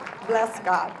Bless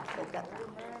God.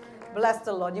 Bless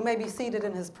the Lord. You may be seated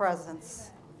in his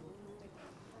presence.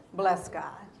 Bless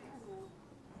God.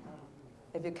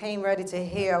 If you came ready to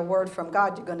hear a word from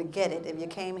God, you're going to get it. If you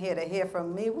came here to hear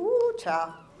from me, woo,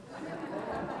 child.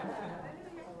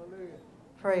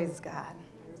 Praise God.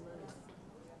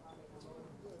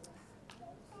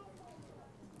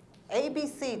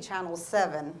 ABC Channel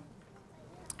 7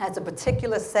 has a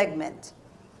particular segment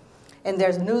in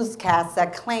their newscast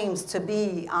that claims to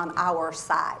be on our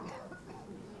side.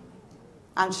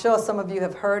 I'm sure some of you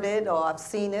have heard it or have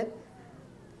seen it.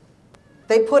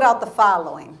 They put out the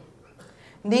following.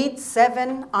 Need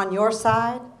 7 on your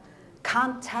side?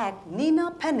 Contact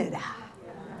Nina Pineda.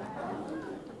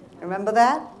 Remember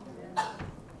that?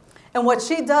 And what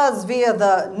she does via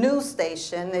the news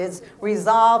station is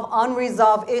resolve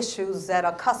unresolved issues that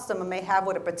a customer may have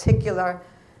with a particular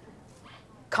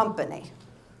company.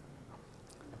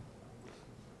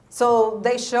 So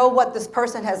they show what this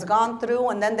person has gone through,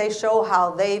 and then they show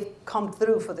how they've come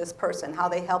through for this person, how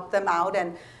they help them out,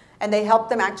 and they help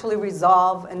them actually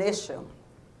resolve an issue.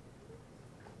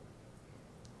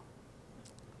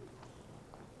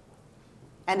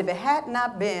 And if it had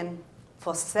not been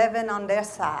for 7 on their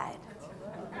side,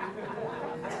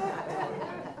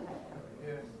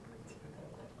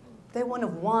 they wouldn't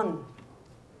have won.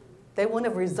 They wouldn't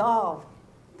have resolved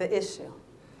the issue.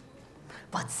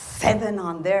 But 7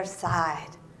 on their side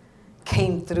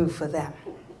came through for them.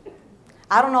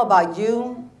 I don't know about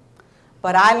you,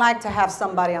 but I like to have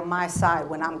somebody on my side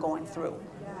when I'm going through.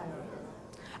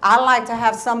 I like to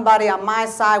have somebody on my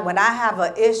side when I have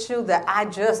an issue that I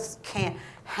just can't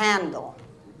handle.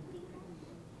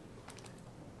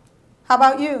 How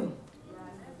about you?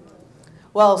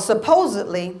 Well,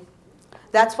 supposedly,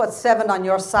 that's what 7 on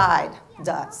your side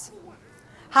does.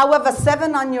 However,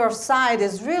 7 on your side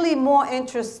is really more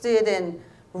interested in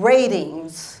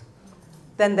ratings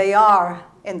than they are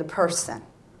in the person.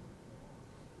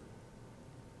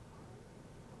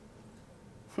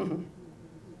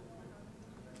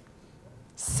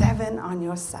 Seven on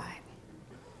your side.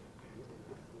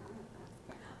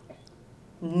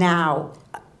 Now,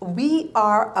 we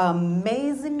are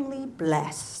amazingly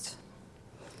blessed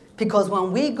because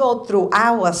when we go through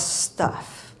our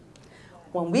stuff,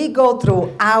 when we go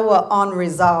through our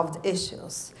unresolved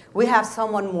issues, we have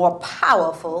someone more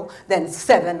powerful than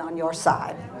 7 on your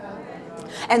side.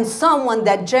 And someone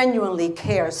that genuinely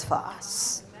cares for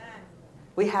us.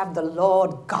 We have the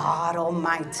Lord God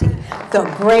Almighty, the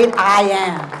great I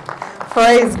am.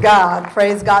 Praise God,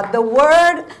 praise God. The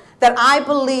word that I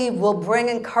believe will bring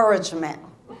encouragement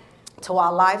to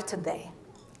our life today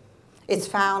is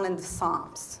found in the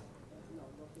Psalms.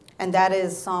 And that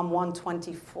is Psalm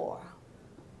 124.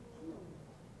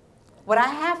 What I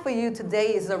have for you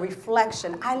today is a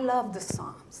reflection. I love the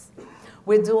Psalms.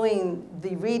 We're doing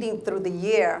the reading through the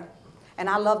year, and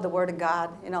I love the Word of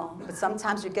God, but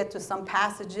sometimes you get to some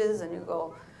passages and you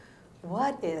go,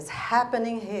 what is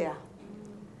happening here?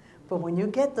 But when you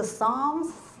get the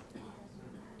Psalms,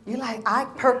 I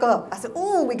perk up. I said,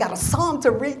 ooh, we got a Psalm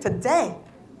to read today.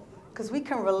 Because we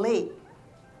can relate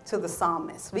to the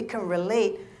psalmists. We can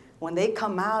relate when they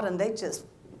come out and they just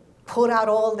put out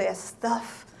all their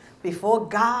stuff before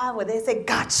God, where they say,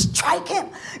 God, strike him.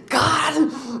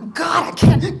 God, I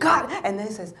can't, God. And then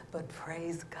he says, but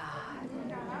praise God.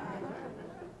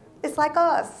 It's like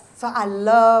us. So I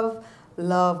love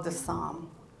the Psalm.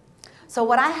 So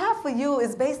what I have for you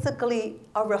is basically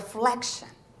a reflection.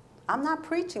 I'm not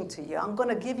preaching to you. I'm going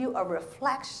to give you a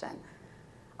reflection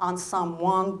on Psalm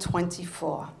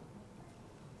 124.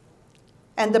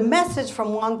 And the message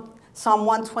from Psalm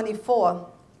 124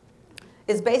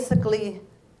 is basically,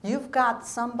 you've got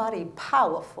somebody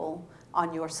powerful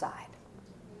on your side.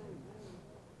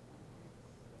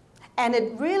 And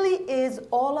it really is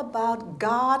all about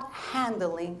God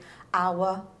handling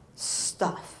our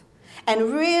stuff.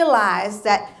 And realize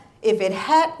that if it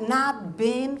had not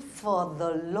been for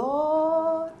the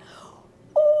Lord,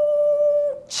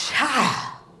 ooh, child.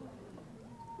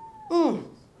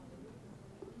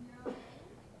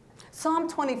 Psalm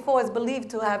 24 is believed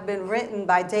to have been written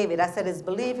by David. I said it's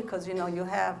believed because, you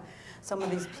have some of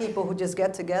these people who just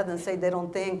get together and say they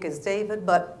don't think it's David,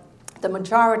 but the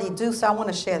majority do, so I want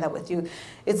to share that with you.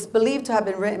 It's believed to have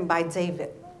been written by David.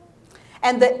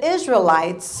 And the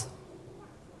Israelites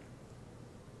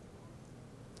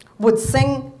would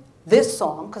sing this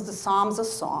song, because the Psalms are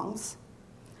songs,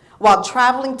 while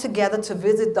traveling together to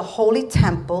visit the Holy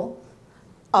Temple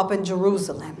up in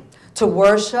Jerusalem to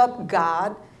worship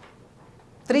God.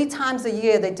 3 times a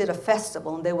year they did a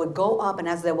festival, and they would go up, and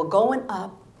as they were going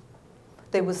up,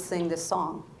 they would sing this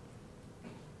song.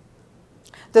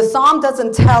 The psalm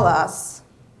doesn't tell us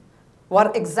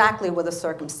what exactly were the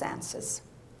circumstances.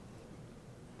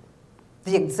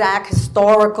 The exact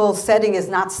historical setting is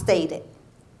not stated.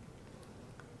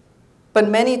 But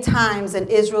many times in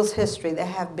Israel's history, there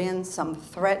have been some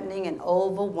threatening and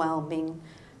overwhelming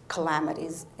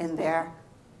calamities in their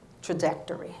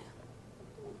trajectory.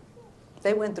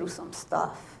 They went through some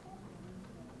stuff.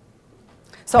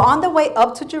 So on the way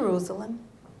up to Jerusalem,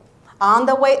 on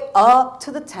the way up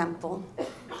to the temple,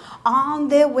 on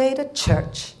their way to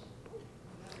church,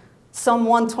 Psalm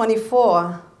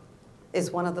 124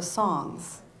 is one of the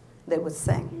songs they would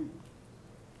sing.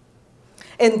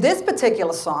 In this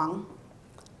particular song,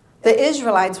 the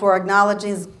Israelites were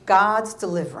acknowledging God's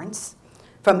deliverance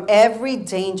from every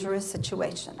dangerous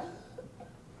situation,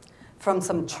 from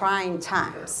some trying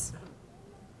times,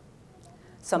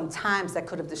 some times that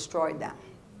could have destroyed them.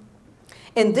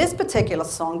 In this particular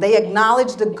song, they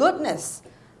acknowledge the goodness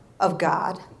of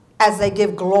God as they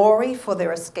give glory for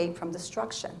their escape from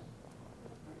destruction.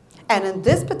 And in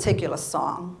this particular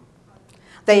song,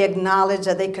 they acknowledge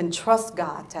that they can trust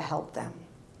God to help them.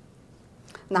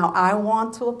 Now, I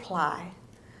want to apply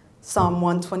Psalm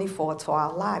 124 to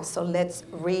our lives. So let's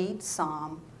read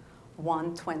Psalm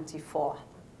 124.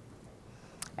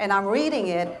 And I'm reading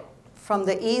it from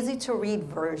the easy-to-read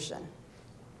version.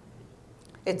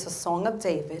 It's a song of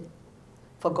David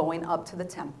for going up to the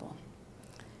temple.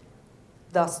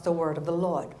 Thus the word of the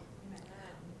Lord.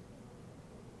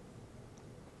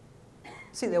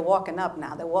 See, they're walking up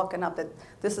now. They're walking up.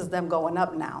 This is them going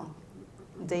up now.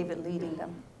 David leading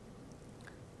them.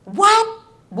 What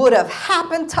would have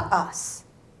happened to us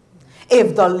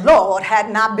if the Lord had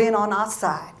not been on our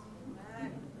side?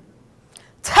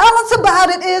 Tell us about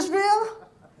it, Israel.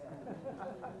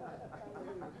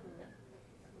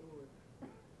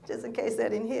 Just in case they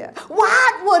didn't hear.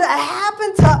 What would have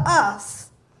happened to us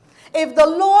if the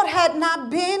Lord had not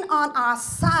been on our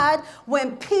side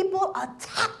when people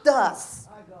attacked us?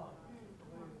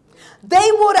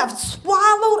 They would have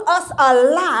swallowed us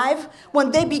alive when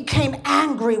they became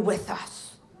angry with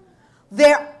us.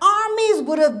 Their armies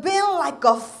would have been like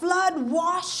a flood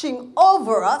washing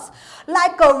over us,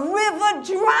 like a river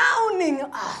drowning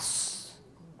us.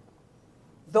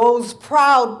 Those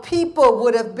proud people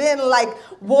would have been like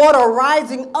water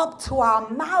rising up to our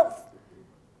mouth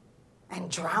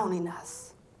and drowning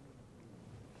us.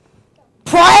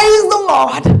 Praise the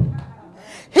Lord.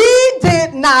 He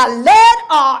did not let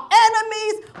our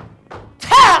enemies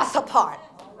tear us apart.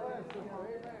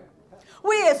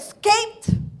 We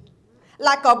escaped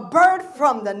like a bird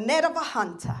from the net of a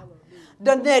hunter.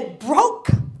 The net broke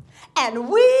and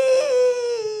we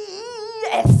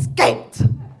escaped.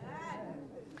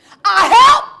 Our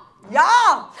help,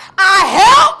 our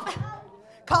help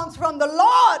comes from the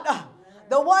Lord,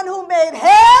 the one who made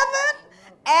heaven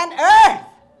and earth.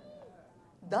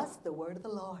 Thus the word of the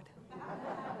Lord.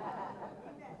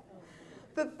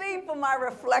 The theme for my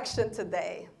reflection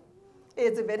today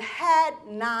is if it had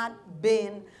not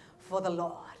been for the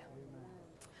Lord.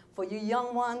 For you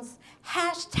young ones,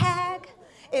 hashtag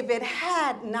if it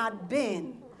had not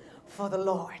been for the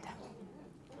Lord.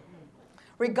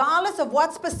 Regardless of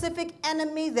what specific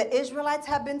enemy the Israelites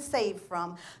have been saved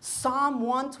from, Psalm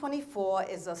 124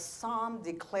 is a psalm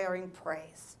declaring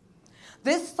praise.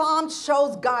 This psalm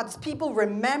shows God's people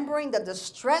remembering the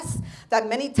distress that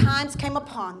many times came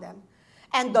upon them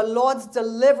and the Lord's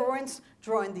deliverance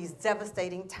during these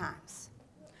devastating times.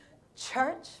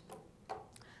 Church,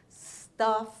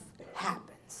 stuff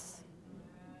happens.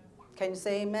 Can you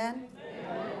say amen?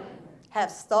 Amen.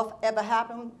 Have stuff ever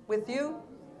happened with you?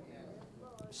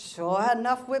 Sure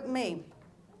enough with me.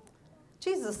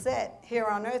 Jesus said, here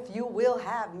on earth you will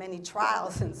have many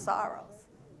trials and sorrows.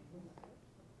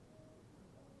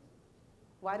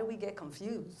 Why do we get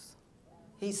confused?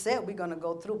 He said we're going to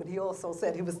go through, but he also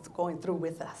said he was going through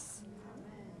with us.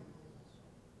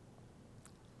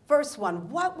 Verse 1,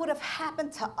 what would have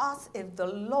happened to us if the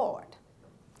Lord,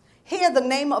 here the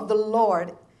name of the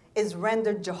Lord is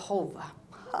rendered Jehovah,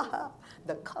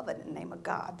 the covenant name of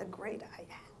God, the great I am.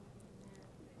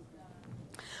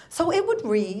 So it would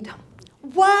read,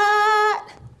 what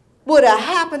would have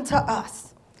happened to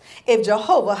us if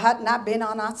Jehovah had not been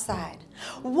on our side?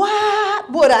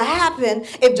 What would have happened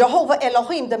if Jehovah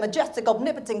Elohim, the majestic,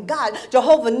 omnipotent God,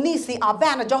 Jehovah Nisi, our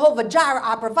banner, Jehovah Jireh,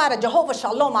 our provider, Jehovah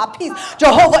Shalom, our peace,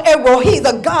 Jehovah Erohi,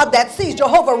 the God that sees,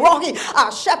 Jehovah Rohi,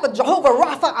 our shepherd, Jehovah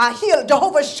Rapha, our healer,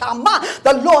 Jehovah Shammah,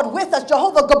 the Lord with us,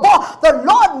 Jehovah Gabor, the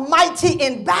Lord mighty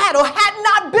in battle, had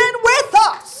not been with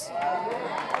us.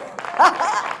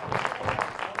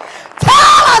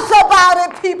 Tell us about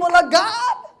it, people of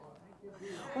God.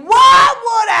 What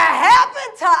would have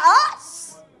happened to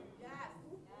us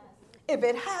if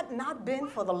it had not been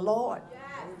for the Lord?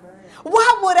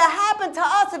 What would have happened to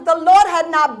us if the Lord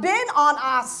had not been on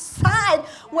our side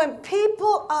when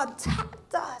people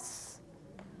attacked us?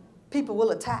 People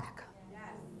will attack.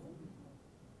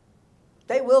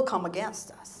 They will come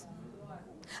against us.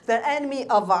 The enemy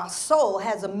of our soul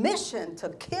has a mission to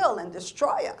kill and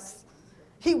destroy us.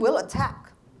 He will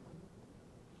attack.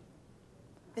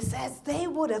 It says they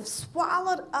would have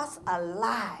swallowed us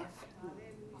alive.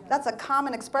 That's a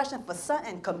common expression for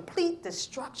sudden, complete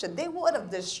destruction. They would have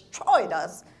destroyed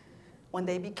us when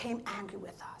they became angry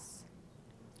with us.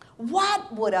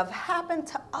 What would have happened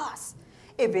to us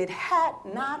if it had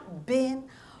not been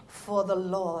for the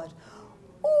Lord?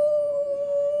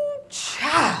 Ooh,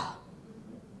 child.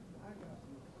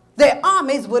 Their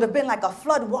armies would have been like a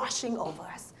flood washing over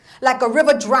us, like a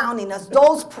river drowning us.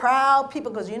 Those proud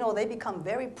people, because they become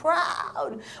very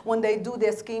proud when they do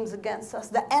their schemes against us.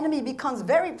 The enemy becomes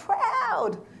very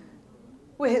proud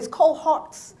with his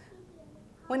cohorts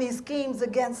when he schemes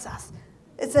against us.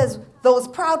 It says those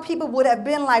proud people would have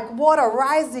been like water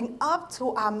rising up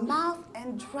to our mouth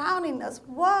and drowning us.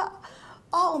 What?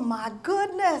 Oh my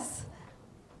goodness.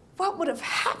 What would have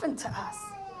happened to us?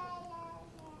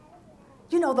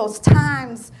 Those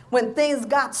times when things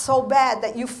got so bad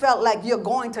that you felt like you're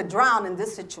going to drown in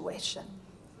this situation.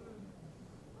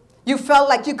 You felt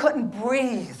like you couldn't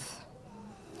breathe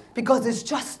because it's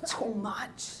just too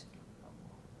much.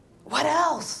 What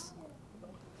else?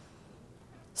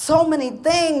 So many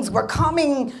things were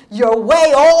coming your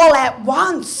way all at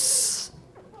once.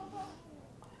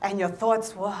 And your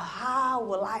thoughts were, how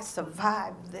will I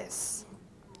survive this?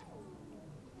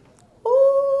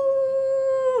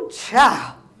 Ooh,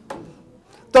 child.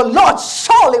 The Lord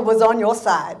surely was on your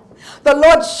side. The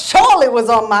Lord surely was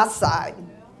on my side.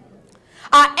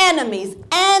 Our enemies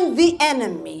and the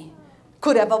enemy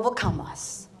could have overcome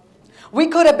us. We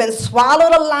could have been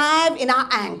swallowed alive in our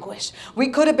anguish. We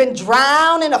could have been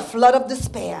drowned in a flood of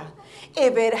despair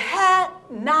if it had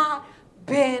not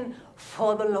been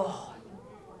for the Lord.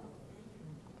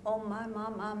 Oh, my.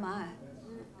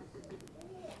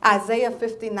 Isaiah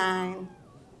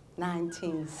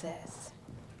 59:19 says,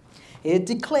 it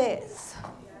declares,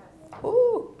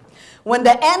 when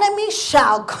the enemy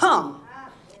shall come,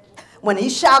 when he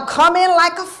shall come in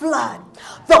like a flood,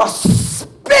 the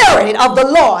Spirit of the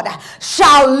Lord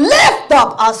shall lift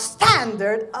up a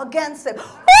standard against him.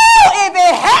 If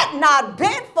it had not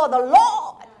been for the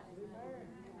Lord.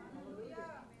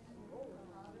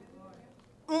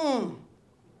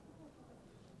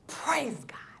 Praise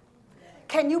God.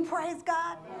 Can you praise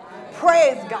God?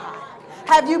 Praise God.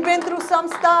 Have you been through some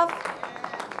stuff?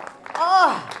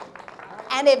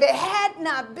 And if it had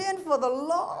not been for the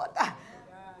Lord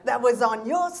that was on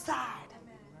your side.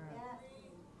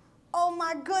 Oh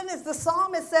my goodness, the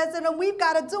psalmist says it and we've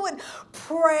got to do it.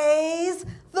 Praise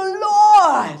the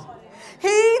Lord.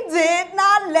 He did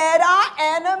not let our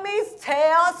enemies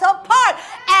tear us apart.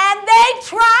 And they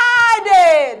tried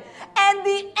it. And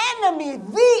the enemy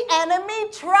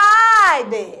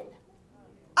tried it.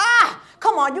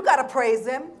 Come on, you got to praise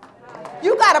him.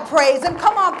 You got to praise him.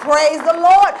 Come on, praise the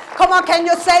Lord. Come on, can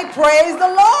you say praise the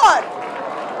Lord?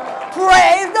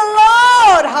 Praise the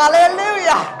Lord.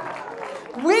 Hallelujah.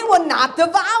 We were not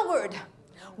devoured.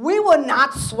 We were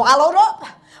not swallowed up.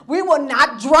 We were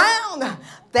not drowned.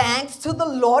 Thanks to the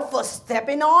Lord for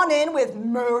stepping on in with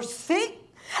mercy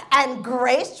and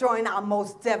grace during our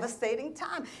most devastating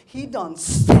time. He done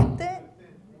stepped in.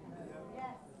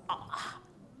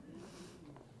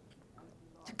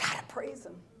 You got to praise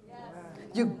him.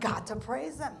 You got to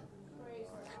praise him.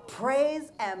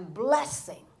 Praise and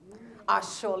blessing are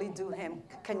surely due him.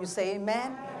 Can you say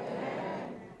amen?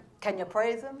 Can you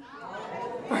praise him?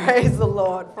 Praise the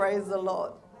Lord. Praise the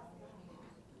Lord.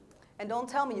 And don't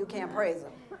tell me you can't praise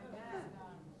him.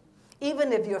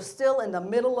 Even if you're still in the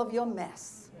middle of your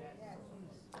mess,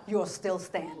 you're still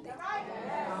standing.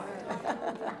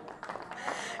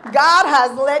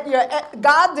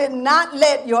 God did not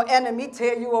let your enemy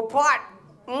tear you apart.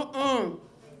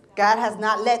 God has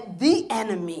not let the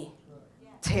enemy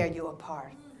tear you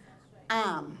apart.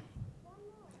 I'm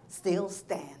still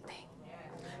standing.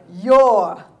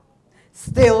 You're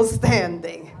still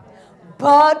standing.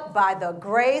 But by the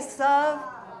grace of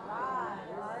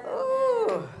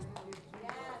God.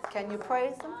 Can you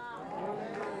praise him?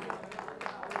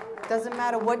 Doesn't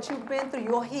matter what you've been through,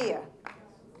 you're here.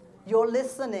 You're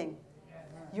listening.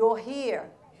 You're here.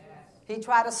 He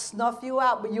tried to snuff you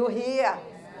out, but you're here.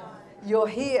 You're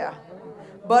here.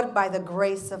 But by the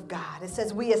grace of God. It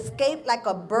says, we escaped like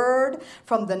a bird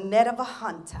from the net of a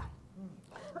hunter.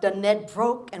 The net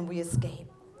broke and we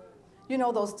escaped. You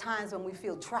know those times when we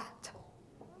feel trapped.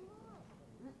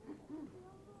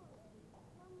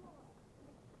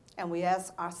 and we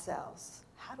ask ourselves,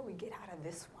 how do we get out of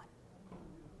this one?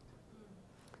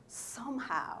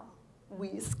 Somehow we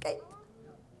escape.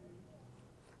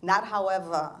 Not,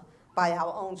 however, by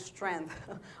our own strength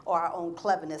or our own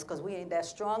cleverness, because we ain't that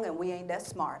strong and we ain't that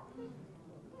smart.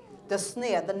 The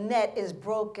snare, the net is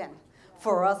broken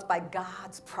for us by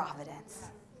God's providence.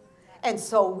 And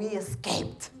so we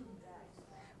escaped.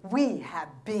 We have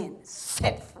been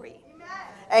set free.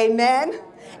 Amen.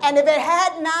 And if it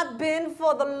had not been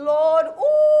for the Lord,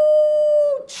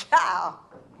 ooh, child,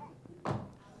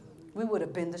 we would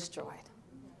have been destroyed.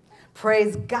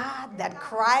 Praise God that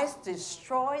Christ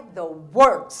destroyed the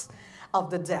works of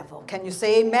the devil. Can you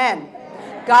say amen?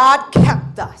 God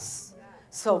kept us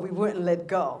so we wouldn't let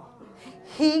go.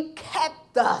 He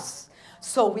kept us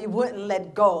so we wouldn't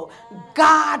let go.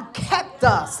 God kept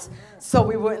us so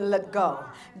we wouldn't let go.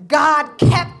 God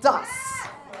kept us.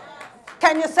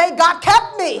 Can you say, God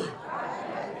kept me?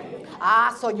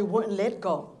 So you wouldn't let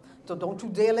go. So don't you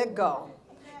dare let go.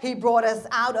 He brought us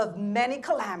out of many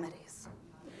calamities,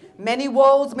 many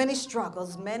woes, many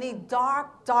struggles, many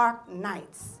dark, dark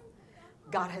nights.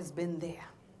 God has been there.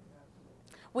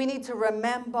 We need to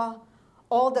remember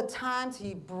all the times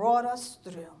he brought us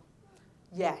through.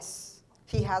 Yes,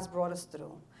 he has brought us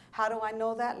through. How do I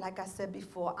know that? Like I said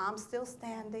before, I'm still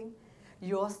standing.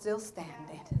 You're still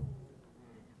standing.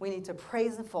 We need to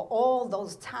praise him for all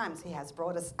those times he has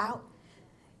brought us out.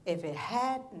 If it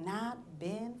had not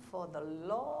been for the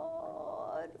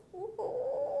Lord,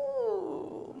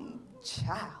 ooh,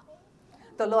 child,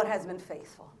 the Lord has been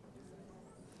faithful.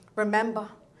 Remember,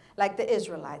 like the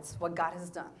Israelites, what God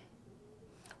has done.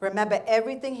 Remember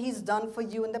everything he's done for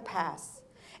you in the past,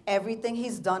 everything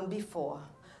he's done before.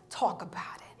 Talk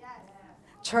about it.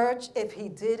 Church, if he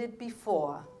did it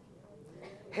before,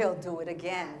 he'll do it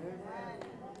again.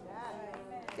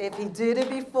 If he did it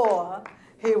before,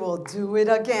 he will do it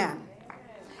again.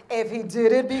 If he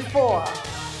did it before,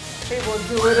 he will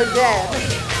do it again.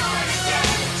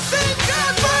 Thank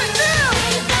God right now.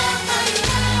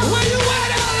 Where you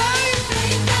at, LA?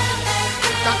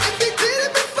 Now, if he did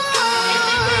it before.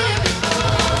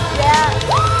 Yeah.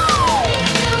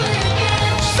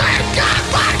 Thank God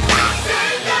right now.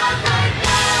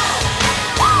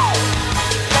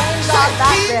 Thank God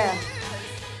back there.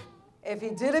 If he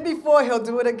did it before, he'll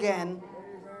do it again.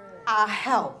 Our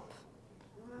help.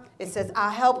 It says, our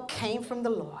help came from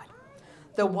the Lord,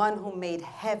 the one who made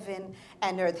heaven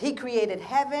and earth. He created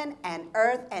heaven and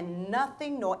earth, and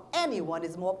nothing nor anyone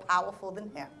is more powerful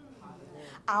than him.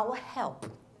 Our help,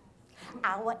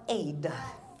 our aid,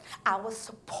 our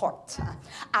support,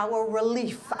 our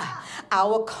relief,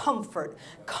 our comfort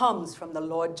comes from the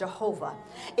Lord Jehovah.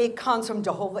 It comes from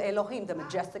Jehovah Elohim, the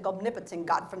majestic, omnipotent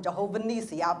God, from Jehovah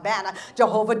Nisi, our banner,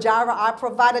 Jehovah Jireh, our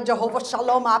provider, Jehovah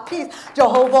Shalom, our peace,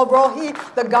 Jehovah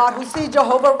Rohi, the God who sees,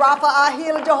 Jehovah Rapha, our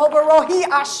healer, Jehovah Rohi,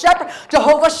 our shepherd,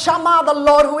 Jehovah Shammah, the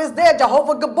Lord who is there,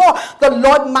 Jehovah Gabor, the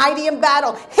Lord mighty in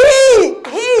battle. He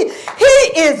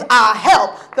is our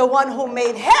help, the one who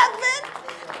made heaven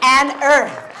and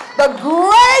earth. The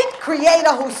great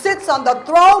creator who sits on the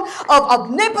throne of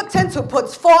omnipotence, who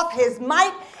puts forth his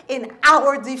might in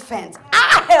our defense.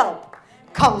 Our help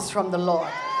comes from the Lord.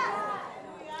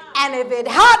 And if it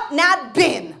had not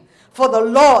been for the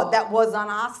Lord that was on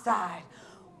our side,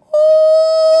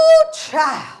 ooh,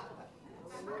 child.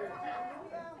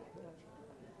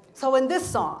 So in this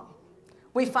song,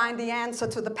 we find the answer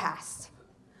to the past.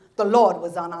 The Lord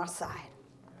was on our side.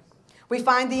 We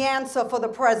find the answer for the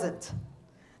present.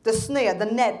 The snare, the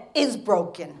net is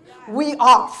broken. We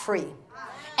are free.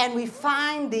 And we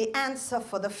find the answer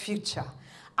for the future.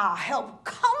 Our help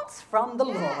comes from the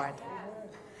Lord.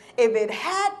 If it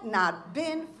had not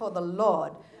been for the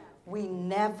Lord, we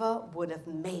never would have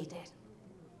made it.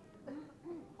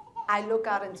 I look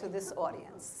out into this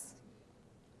audience,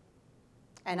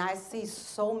 and I see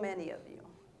so many of you,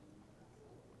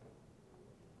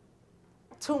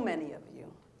 too many of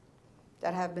you,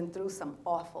 that have been through some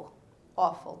awful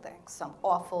things, some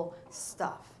awful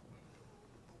stuff,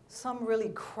 some really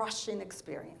crushing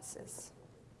experiences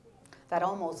that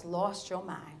almost lost your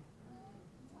mind,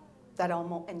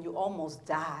 and you almost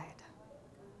died.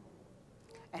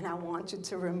 And I want you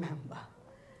to remember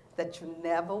that you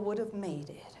never would have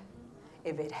made it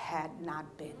if it had not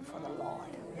been for the Lord.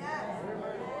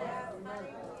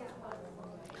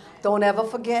 Don't ever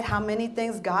forget how many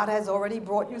things God has already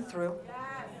brought you through.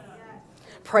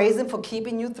 Praise him for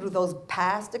keeping you through those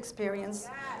past experiences,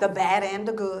 the bad and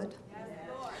the good.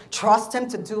 Trust him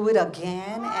to do it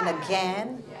again and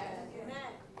again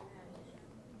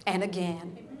and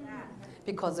again.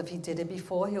 Because if he did it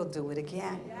before, he'll do it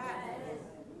again.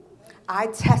 I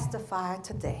testify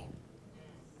today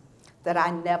that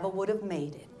I never would have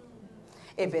made it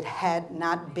if it had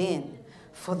not been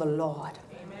for the Lord.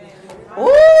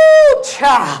 Ooh,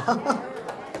 child.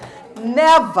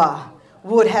 Never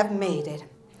would have made it.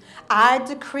 I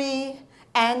decree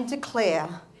and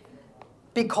declare,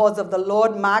 because of the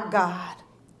Lord my God,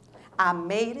 I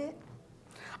made it.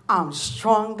 I'm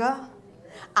stronger.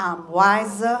 I'm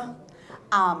wiser.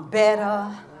 I'm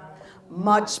better.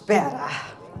 Much better.